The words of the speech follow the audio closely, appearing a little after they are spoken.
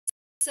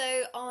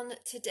So on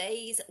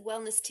today's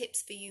Wellness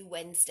Tips for You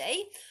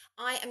Wednesday,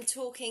 I am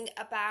talking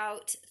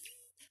about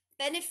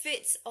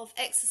benefits of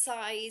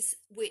exercise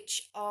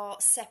which are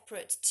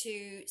separate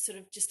to sort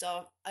of just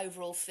our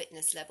overall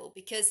fitness level,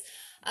 because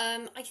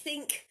I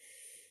think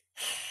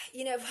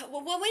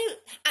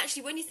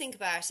when you think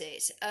about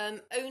it,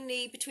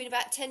 only between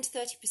about 10 to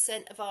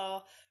 30% of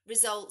our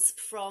results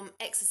from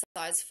exercise,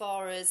 as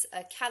far as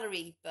a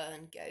calorie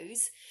burn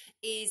goes,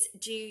 is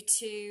due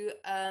to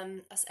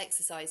us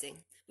exercising,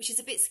 which is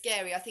a bit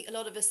scary. I think a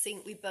lot of us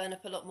think we burn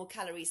up a lot more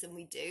calories than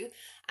we do.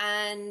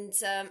 And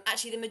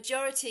actually, the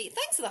majority,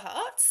 thanks for the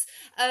hearts,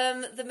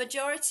 the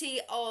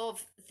majority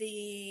of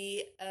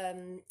the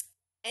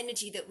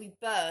energy that we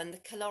burn, the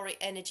caloric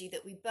energy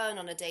that we burn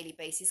on a daily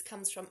basis,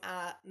 comes from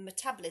our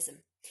metabolism.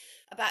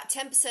 About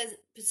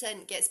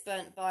 10% gets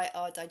burnt by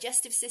our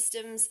digestive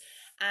systems,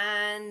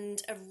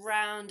 and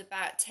around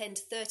about 10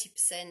 to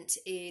 30%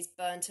 is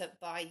burnt up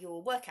by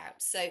your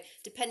workout. So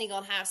depending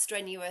on how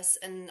strenuous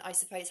and I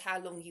suppose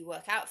how long you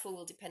work out for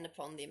will depend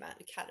upon the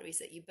amount of calories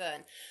that you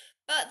burn.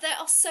 But there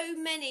are so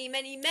many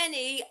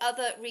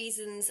other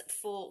reasons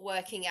for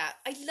working out.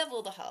 I love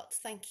all the hearts,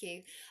 thank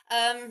you.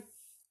 And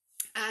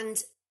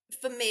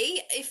for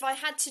me, if I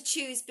had to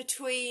choose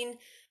between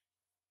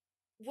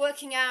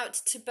working out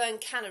to burn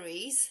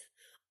calories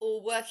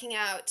or working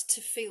out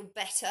to feel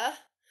better,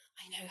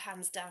 I know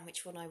hands down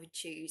which one I would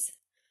choose.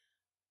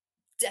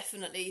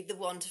 Definitely the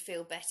one to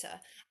feel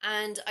better.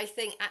 And I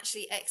think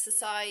actually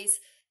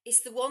exercise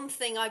is the one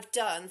thing I've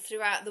done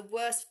throughout the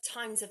worst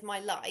times of my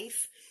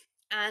life.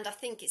 And I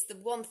think it's the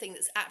one thing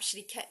that's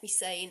actually kept me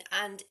sane.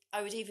 And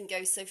I would even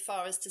go so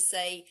far as to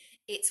say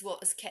it's what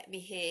has kept me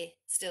here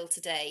still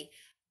today.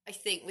 I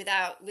think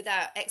without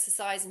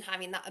exercise and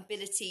having that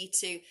ability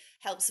to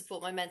help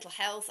support my mental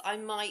health, I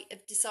might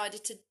have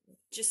decided to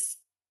just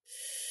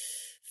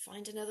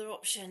find another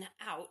option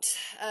out.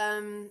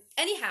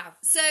 Anyhow,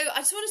 so I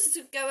just wanted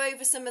to go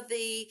over some of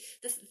the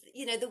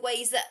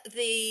ways that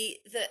the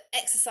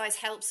exercise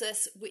helps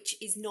us, which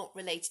is not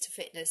related to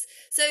fitness.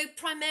 So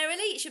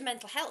primarily, it's your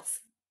mental health.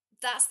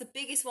 That's the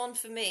biggest one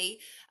for me.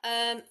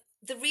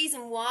 The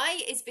reason why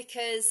is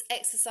because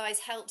exercise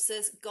helps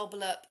us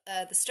gobble up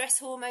the stress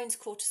hormones,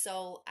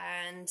 cortisol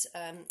and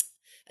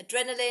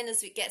adrenaline.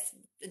 As it gets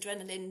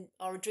adrenaline,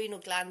 our adrenal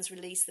glands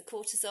release the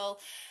cortisol.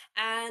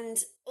 And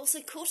also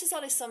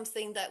cortisol is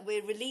something that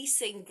we're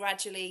releasing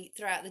gradually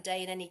throughout the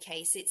day in any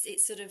case.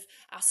 It's sort of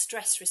our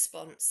stress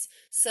response.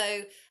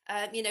 So,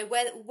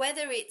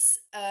 whether it's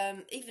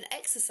even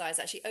exercise,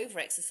 actually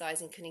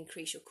over-exercising can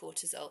increase your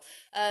cortisol.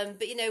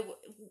 But,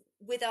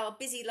 with our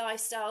busy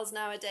lifestyles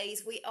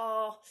nowadays,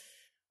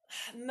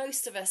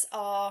 most of us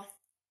are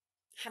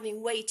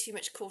having way too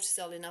much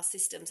cortisol in our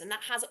systems, and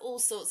that has all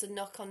sorts of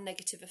knock-on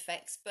negative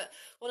effects. But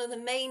one of the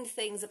main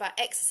things about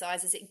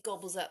exercise is it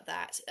gobbles up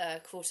that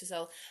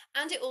cortisol,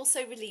 and it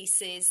also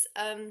releases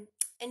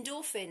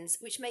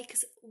endorphins, which make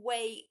us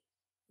way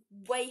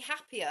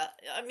happier.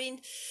 I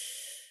mean,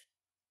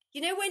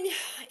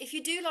 if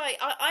you do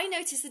I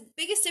notice the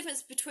biggest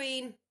difference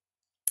between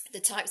the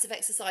types of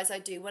exercise I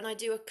do when I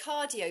do a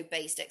cardio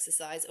based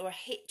exercise or a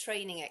HIIT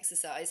training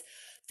exercise.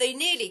 They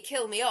nearly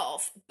kill me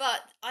off,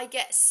 but I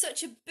get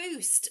such a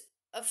boost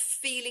of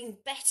feeling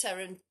better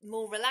and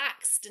more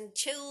relaxed and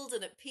chilled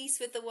and at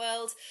peace with the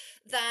world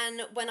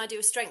than when I do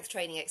a strength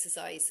training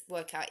exercise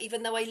workout.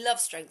 Even though I love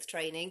strength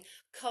training,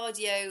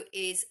 cardio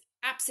is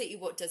absolutely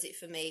what does it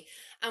for me.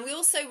 And we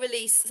also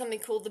release something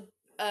called the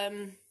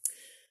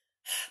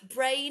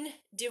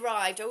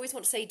brain-derived, I always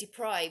want to say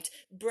deprived,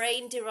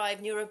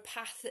 brain-derived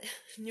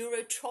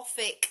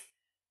neurotrophic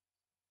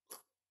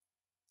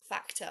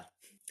factor,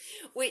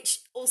 which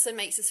also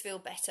makes us feel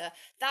better.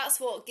 That's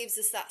what gives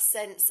us that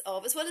sense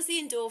of, as well as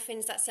the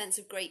endorphins, that sense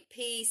of great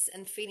peace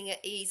and feeling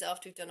at ease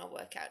after we've done our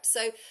workout.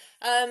 So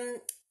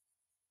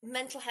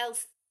mental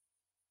health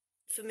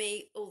for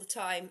me all the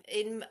time.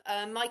 In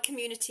my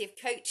community of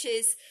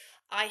coaches,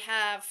 I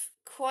have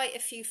quite a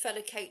few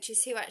fellow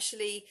coaches who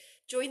actually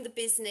joined the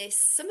business.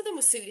 Some of them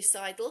were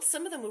suicidal,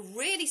 some of them were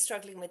really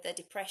struggling with their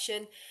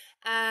depression,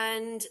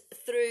 and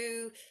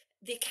through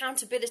the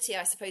accountability,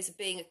 I suppose, of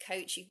being a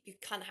coach, you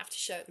kind of have to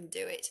show up and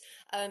do it.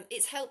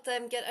 It's helped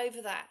them get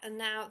over that, and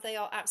now they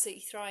are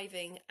absolutely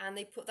thriving, and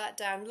they put that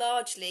down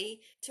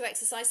largely to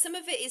exercise. Some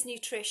of it is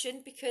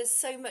nutrition, because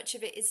so much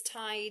of it is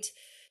tied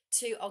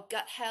to our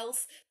gut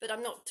health, but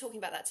I'm not talking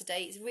about that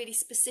today. It's really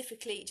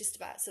specifically just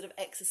about sort of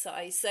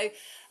exercise. So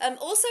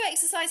also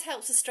exercise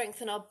helps us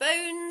strengthen our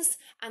bones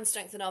and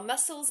strengthen our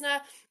muscles.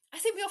 Now, I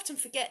think we often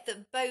forget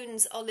that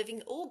bones are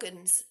living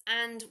organs,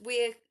 and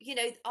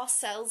our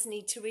cells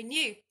need to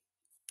renew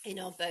in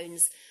our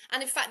bones.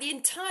 And in fact, the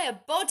entire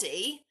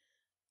body,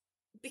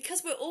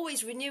 because we're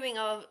always renewing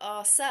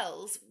our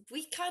cells,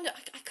 I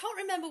can't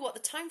remember what the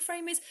time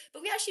frame is,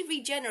 but we actually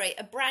regenerate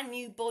a brand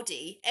new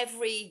body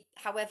every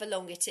however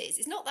long it is.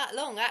 It's not that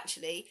long,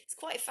 actually. It's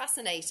quite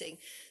fascinating.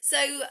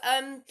 So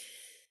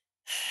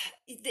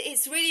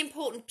it's really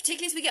important,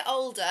 particularly as we get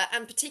older,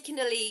 and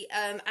particularly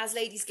as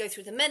ladies go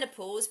through the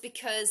menopause,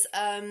 because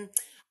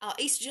our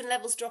estrogen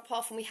levels drop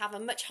off, and we have a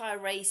much higher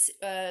risk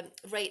of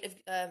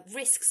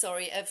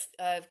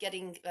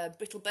getting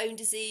brittle bone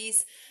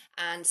disease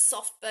and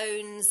soft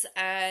bones.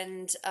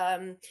 And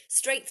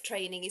strength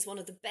training is one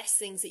of the best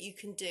things that you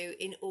can do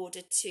in order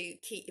to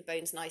keep your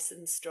bones nice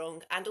and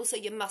strong, and also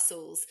your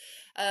muscles.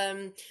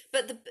 So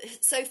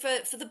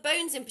for the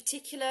bones in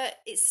particular,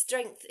 it's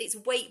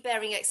weight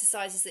bearing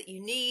exercises that you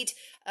need,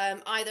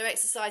 either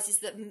exercises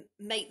that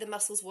make the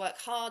muscles work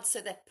hard,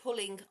 so they're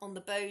pulling on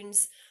the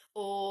bones,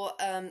 or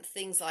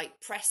things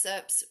like press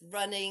ups,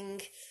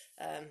 running,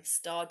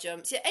 star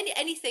jumps,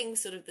 anything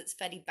sort of that's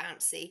fairly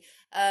bouncy.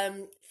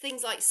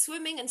 Things like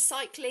swimming and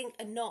cycling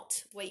are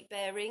not weight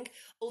bearing,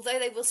 although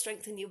they will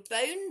strengthen your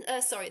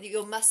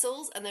your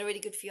muscles, and they're really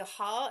good for your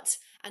heart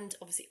and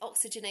obviously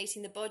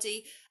oxygenating the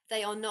body.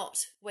 They are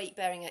not weight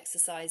bearing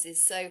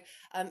exercises. So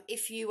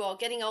if you are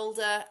getting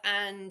older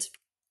and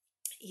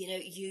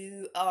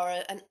you are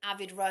an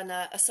avid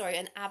runner,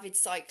 an avid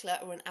cycler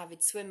or an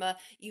avid swimmer,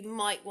 you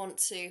might want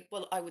to,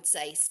 well, I would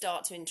say,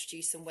 start to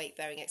introduce some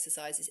weight-bearing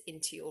exercises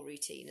into your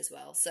routine as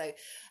well. So,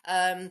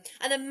 and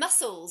then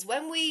muscles,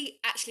 when we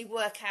actually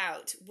work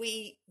out,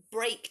 we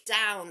break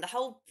down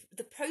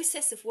the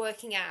process of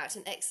working out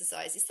and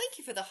exercises. Thank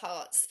you for the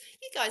hearts.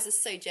 You guys are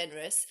so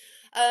generous.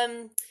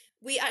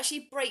 We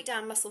actually break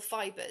down muscle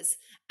fibers,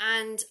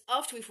 and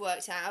after we've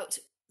worked out,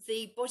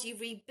 the body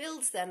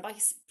rebuilds them by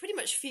pretty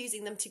much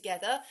fusing them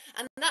together,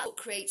 and that's what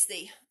creates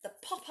the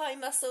Popeye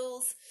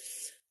muscles.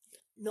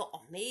 Not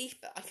on me,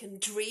 but I can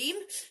dream.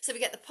 So we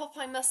get the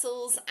Popeye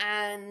muscles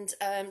and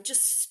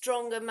just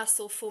stronger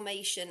muscle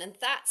formation, and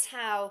that's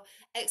how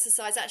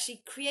exercise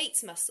actually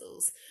creates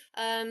muscles.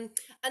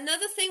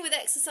 Another thing with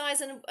exercise,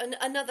 and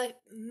another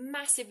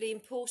massively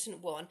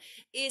important one,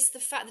 is the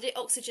fact that it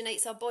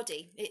oxygenates our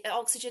body. It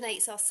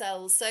oxygenates our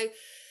cells. So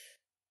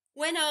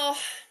when our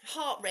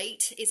heart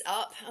rate is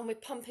up and we're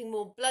pumping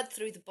more blood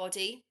through the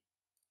body,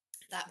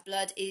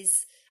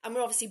 and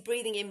we're obviously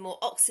breathing in more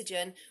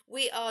oxygen,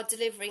 we are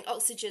delivering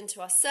oxygen to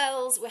our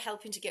cells, we're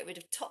helping to get rid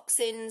of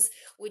toxins,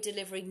 we're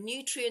delivering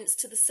nutrients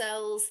to the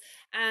cells,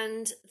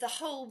 and the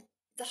whole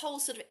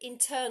sort of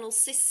internal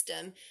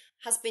system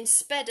has been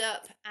sped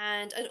up,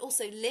 and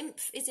also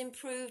lymph is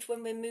improved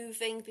when we're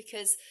moving,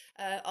 because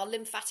our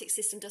lymphatic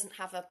system doesn't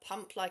have a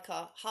pump like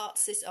our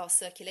our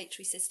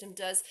circulatory system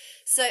does.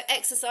 So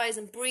exercise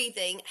and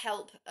breathing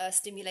help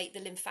stimulate the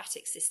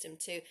lymphatic system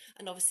too,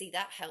 and obviously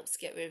that helps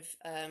get rid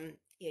of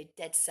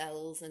dead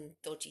cells and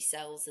dodgy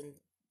cells and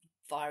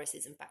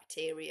viruses and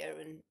bacteria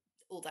and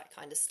all that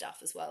kind of stuff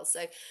as well.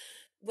 So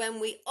when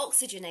we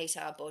oxygenate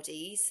our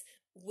bodies,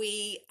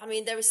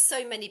 there are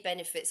so many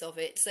benefits of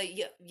it. So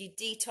you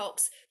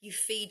detox, you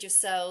feed your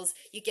cells,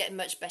 you get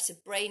much better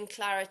brain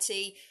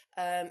clarity.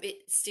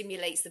 It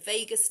stimulates the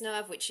vagus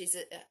nerve, which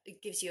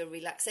it gives you a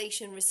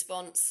relaxation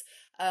response.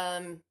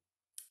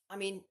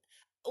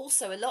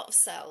 Also a lot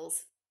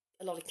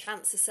of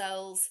cancer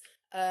cells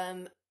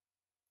and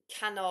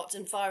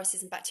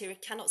viruses and bacteria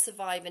cannot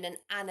survive in an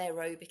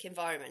anaerobic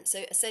environment.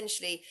 So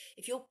essentially,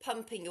 if you're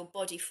pumping your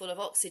body full of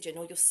oxygen,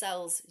 or your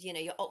cells,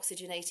 you're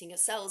oxygenating your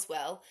cells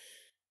well,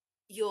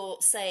 you're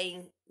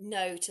saying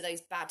no to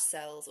those bad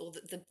cells, or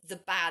the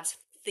bad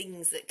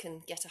things that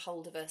can get a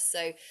hold of us.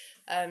 So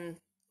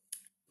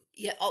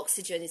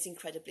oxygen is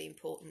incredibly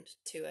important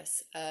to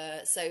us.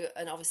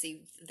 And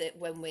obviously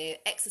when we're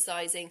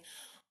exercising,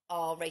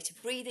 our rate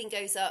of breathing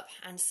goes up,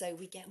 and so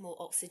we get more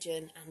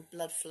oxygen and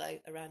blood flow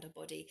around our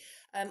body.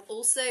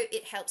 Also,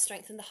 it helps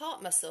strengthen the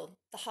heart muscle.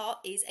 The heart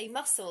is a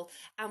muscle,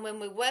 and when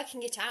we're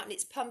working it out and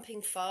it's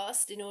pumping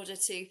fast in order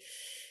to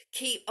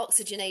keep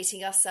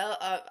oxygenating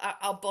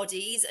our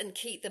bodies and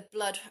keep the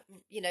blood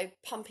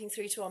pumping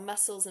through to our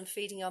muscles and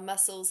feeding our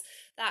muscles,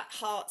 that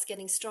heart's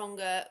getting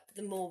stronger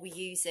the more we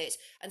use it.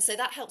 And so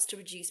that helps to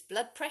reduce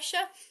blood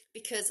pressure,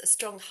 because a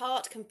strong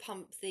heart can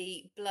pump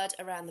the blood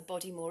around the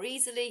body more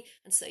easily,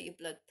 and so your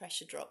blood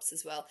pressure drops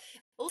as well.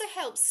 Also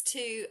helps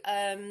to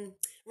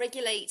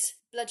regulate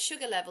blood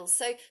sugar levels.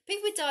 So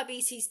people with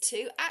diabetes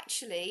too,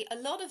 actually, a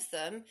lot of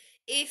them,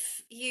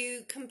 if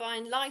you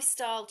combine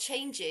lifestyle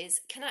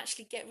changes, can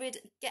actually get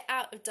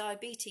out of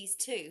diabetes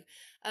too.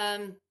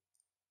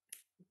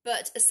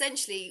 But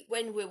essentially,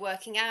 when we're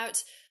working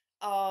out,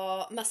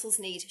 our muscles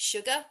need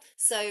sugar.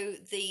 So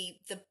the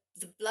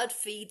blood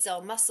feeds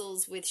our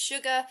muscles with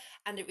sugar,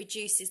 and it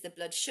reduces the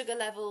blood sugar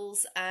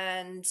levels,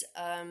 and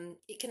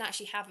it can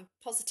actually have a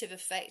positive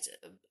effect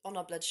on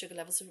our blood sugar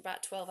levels for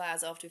about 12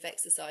 hours after we've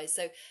exercised.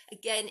 So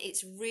again,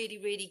 it's really,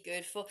 really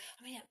good for,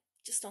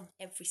 just on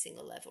every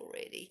single level,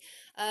 really.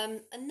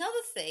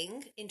 Another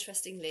thing,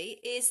 interestingly,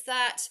 is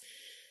that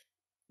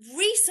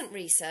recent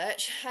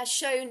research has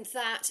shown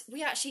that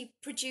we actually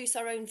produce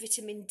our own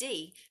vitamin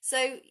D.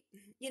 So,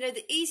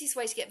 the easiest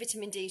way to get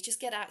vitamin D is just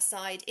get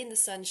outside in the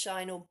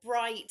sunshine or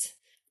bright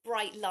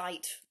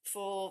light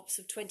for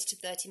sort of 20 to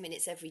 30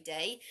 minutes every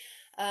day.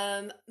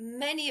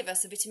 Many of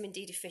us are vitamin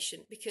D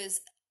deficient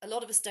because a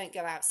lot of us don't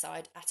go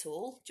outside at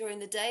all during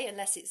the day,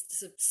 unless it's to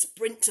sort of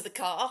sprint to the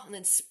car and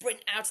then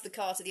sprint out of the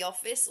car to the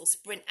office, or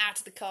sprint out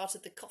of the car to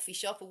the coffee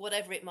shop, or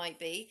whatever it might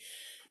be.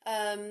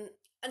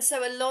 And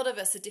so a lot of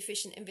us are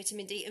deficient in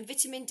vitamin D, and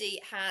vitamin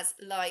D has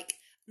like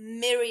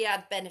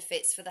myriad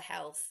benefits for the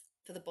health,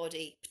 for the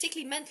body,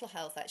 particularly mental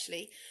health,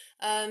 actually.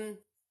 Um,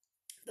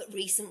 but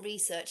recent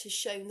research has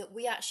shown that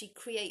we actually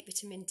create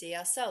vitamin D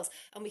ourselves,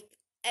 and we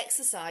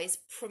exercise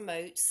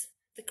promotes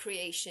the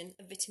creation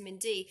of vitamin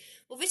D.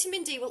 Well,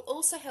 vitamin D will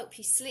also help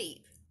you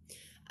sleep.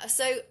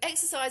 So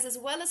exercise, as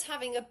well as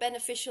having a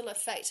beneficial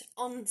effect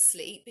on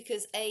sleep,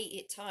 because A,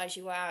 it tires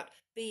you out,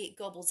 B, it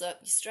gobbles up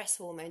your stress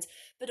hormones,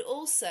 but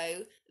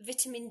also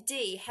vitamin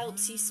D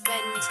helps you spend.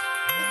 Oh,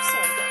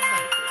 sorry, I've got a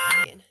phone call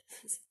coming in.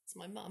 It's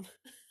my mum.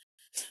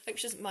 Hope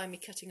she doesn't mind me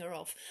cutting her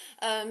off.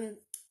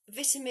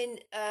 Vitamin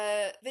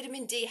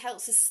D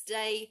helps us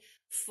stay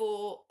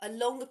for a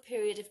longer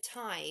period of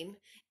time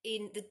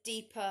in the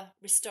deeper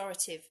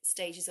restorative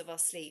stages of our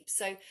sleep.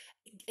 So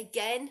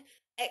again,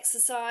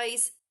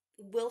 exercise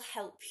will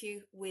help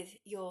you with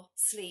your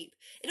sleep.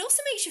 It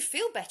also makes you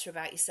feel better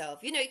about yourself.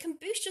 You know, it can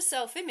boost your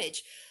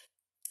self-image.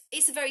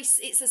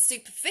 It's a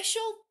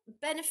superficial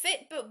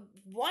benefit, but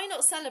why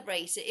not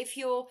celebrate it? If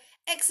you're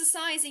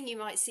exercising, you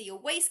might see your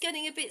waist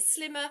getting a bit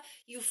slimmer,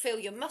 you'll feel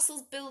your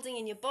muscles building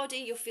in your body,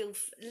 you'll feel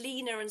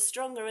leaner and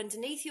stronger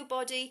underneath your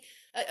body,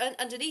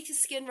 underneath your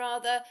skin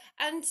rather,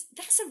 and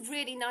that's a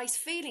really nice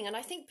feeling. And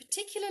I think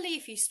particularly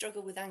if you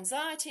struggle with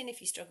anxiety and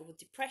if you struggle with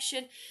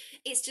depression,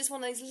 it's just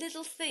one of those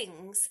little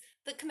things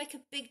that can make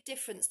a big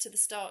difference to the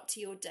start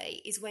to your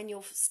day, is when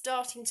you're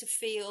starting to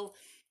feel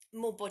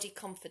more body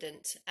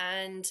confident,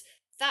 and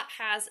that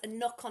has a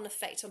knock-on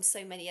effect on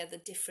so many other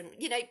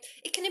different, you know,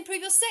 it can improve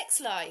your sex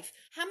life.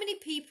 How many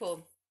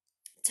people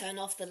turn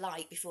off the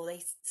light before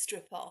they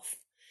strip off?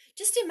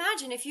 Just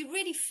imagine if you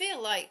really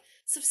feel like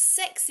sort of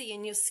sexy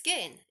in your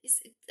skin. It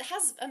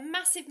has a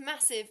massive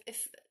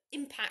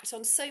impact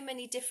on so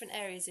many different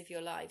areas of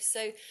your life.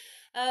 So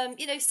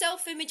you know,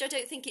 self-image, I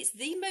don't think it's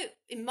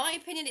in my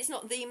opinion, it's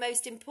not the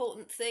most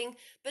important thing,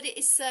 but it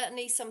is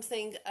certainly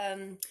something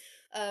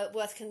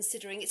worth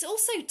considering. It's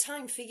also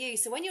time for you.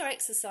 So when you're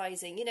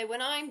exercising, you know,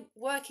 when I'm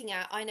working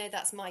out, I know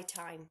that's my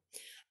time.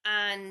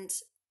 And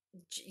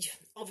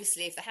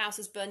obviously, if the house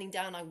was burning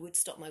down, I would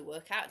stop my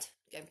workout,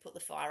 go and put the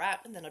fire out,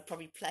 and then I'd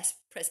probably press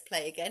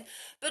play again.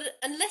 But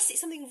unless it's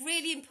something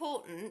really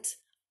important,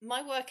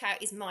 my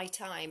workout is my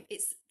time.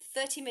 It's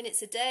 30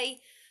 minutes a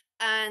day.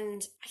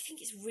 And I think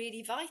it's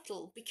really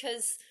vital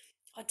because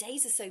our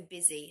days are so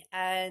busy,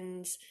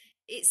 and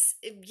it's,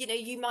 you know,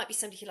 you might be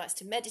somebody who likes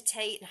to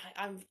meditate.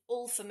 I'm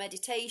all for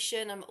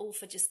meditation. I'm all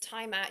for just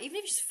time out, even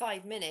if it's just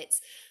 5 minutes.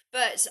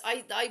 But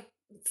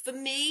for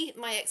me,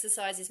 my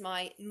exercise is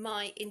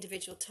my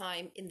individual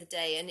time in the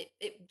day, and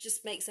it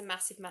just makes a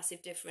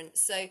massive difference.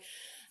 So,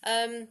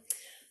 and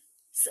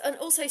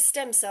also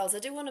stem cells. I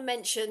do want to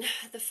mention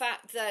the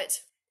fact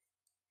that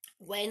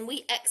when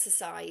we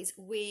exercise,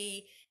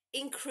 we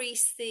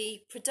increase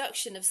the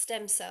production of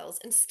stem cells,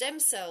 and stem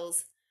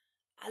cells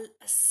are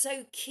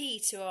so key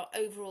to our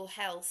overall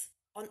health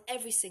on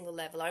every single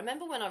level. I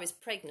remember when I was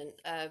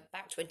pregnant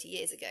back 20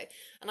 years ago,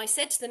 and I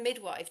said to the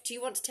midwife, do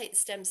you want to take the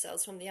stem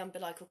cells from the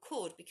umbilical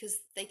cord, because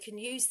they can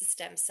use the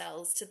stem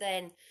cells to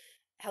then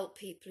help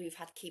people who've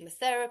had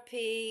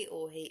chemotherapy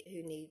or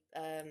who need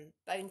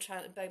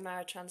bone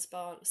marrow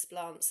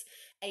transplants,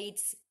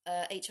 AIDS,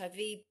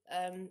 HIV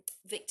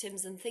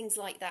victims and things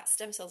like that.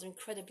 Stem cells are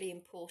incredibly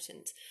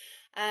important.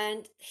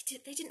 And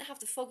they didn't have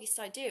the foggiest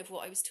idea of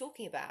what I was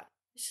talking about.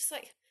 It's just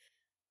like,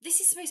 this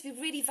is supposed to be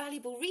a really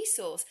valuable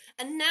resource.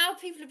 And now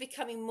people are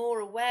becoming more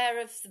aware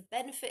of the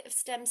benefit of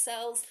stem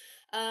cells.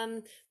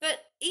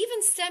 But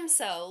even stem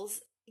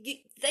cells,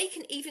 they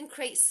can even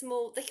create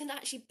they can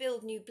actually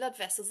build new blood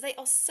vessels. They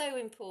are so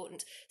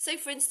important. So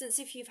for instance,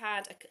 if you've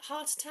had a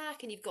heart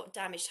attack and you've got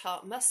damaged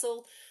heart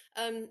muscle,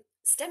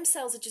 stem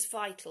cells are just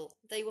vital.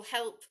 They will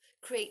help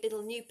create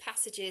little new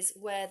passages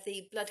where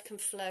the blood can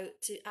flow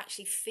to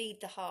actually feed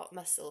the heart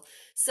muscle.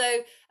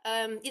 So,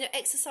 you know,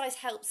 exercise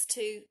helps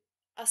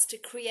us to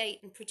create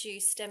and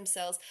produce stem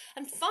cells.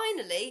 And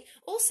finally,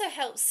 also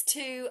helps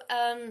to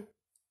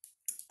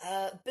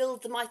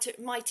build the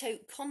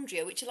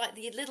mitochondria, which are like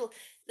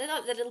they're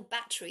like the little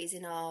batteries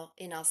in our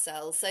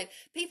cells. So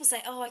people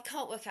say, "Oh, I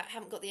can't work out. I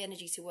haven't got the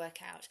energy to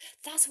work out."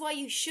 That's why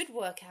you should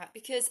work out,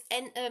 because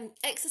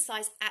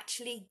exercise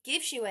actually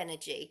gives you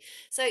energy.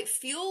 So it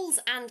fuels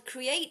and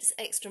creates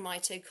extra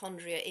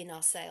mitochondria in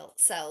our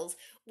cells,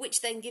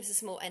 which then gives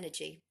us more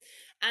energy.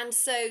 And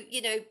so,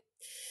 you know,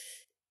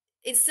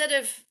 instead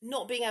of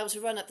not being able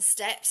to run up the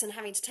steps and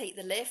having to take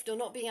the lift, or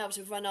not being able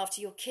to run after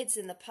your kids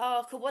in the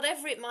park, or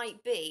whatever it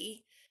might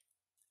be,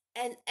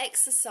 an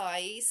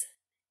exercise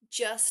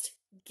just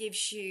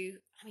gives you,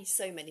 I mean,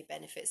 so many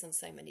benefits on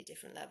so many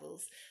different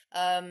levels,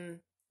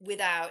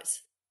 without,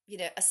 you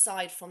know,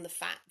 aside from the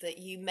fact that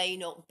you may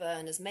not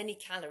burn as many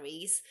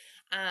calories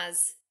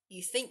as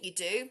you think you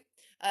do.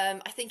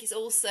 I think it's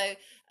also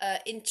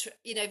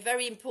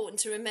very important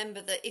to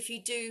remember that if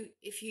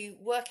you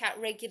work out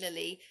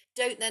regularly,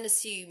 don't then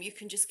assume you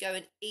can just go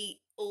and eat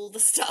all the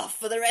stuff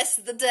for the rest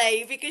of the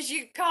day, because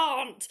you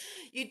can't.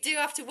 You do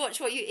have to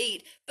watch what you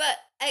eat. But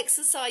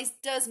exercise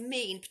does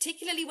mean,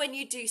 particularly when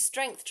you do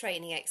strength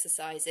training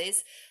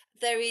exercises,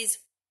 there's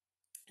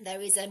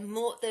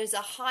a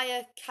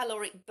higher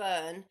caloric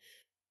burn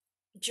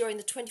during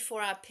the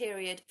 24-hour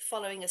period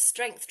following a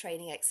strength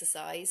training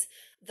exercise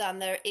than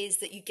there is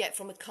that you get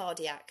from a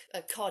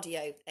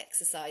cardio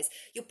exercise.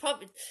 You'll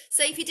probably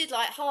say, if you did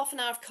like half an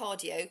hour of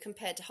cardio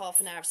compared to half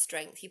an hour of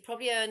strength, you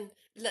probably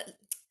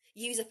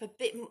use up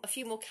a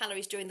few more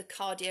calories during the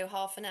cardio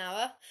half an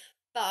hour,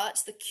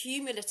 but the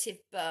cumulative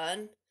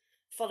burn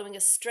following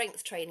a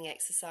strength training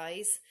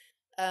exercise,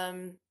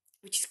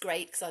 which is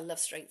great because I love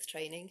strength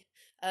training,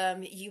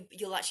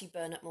 you'll actually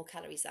burn up more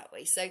calories that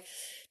way. So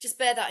just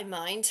bear that in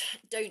mind.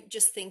 Don't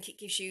just think it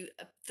gives you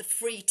the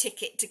free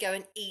ticket to go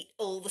and eat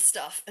all the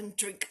stuff and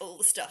drink all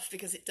the stuff,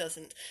 because it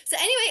doesn't. So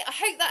anyway, I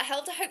hope that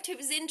helped. I hoped it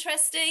was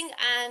interesting,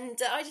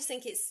 and I just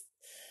think it's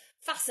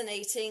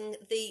fascinating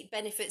the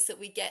benefits that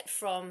we get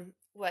from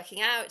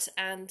working out.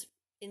 And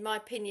in my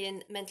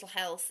opinion, mental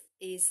health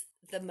is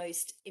the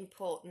most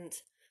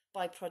important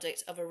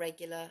byproduct of a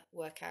regular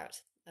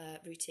workout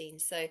routine.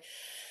 So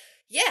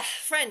yeah,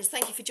 friends,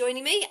 thank you for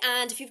joining me.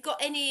 And if you've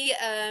got any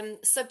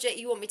subject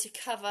you want me to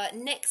cover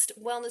next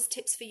Wellness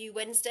Tips for You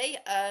Wednesday,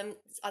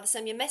 either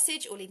send me a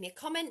message or leave me a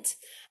comment,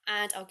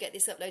 and I'll get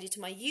this uploaded to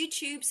my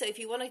YouTube. So if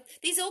you want to,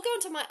 these all go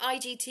onto my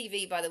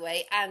IGTV, by the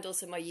way, and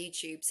also my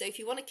YouTube. So if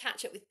you want to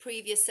catch up with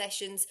previous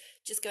sessions,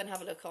 just go and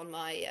have a look on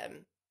my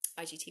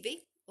IGTV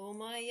or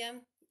my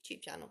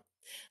YouTube channel.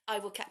 I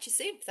will catch you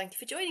soon. Thank you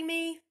for joining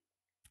me.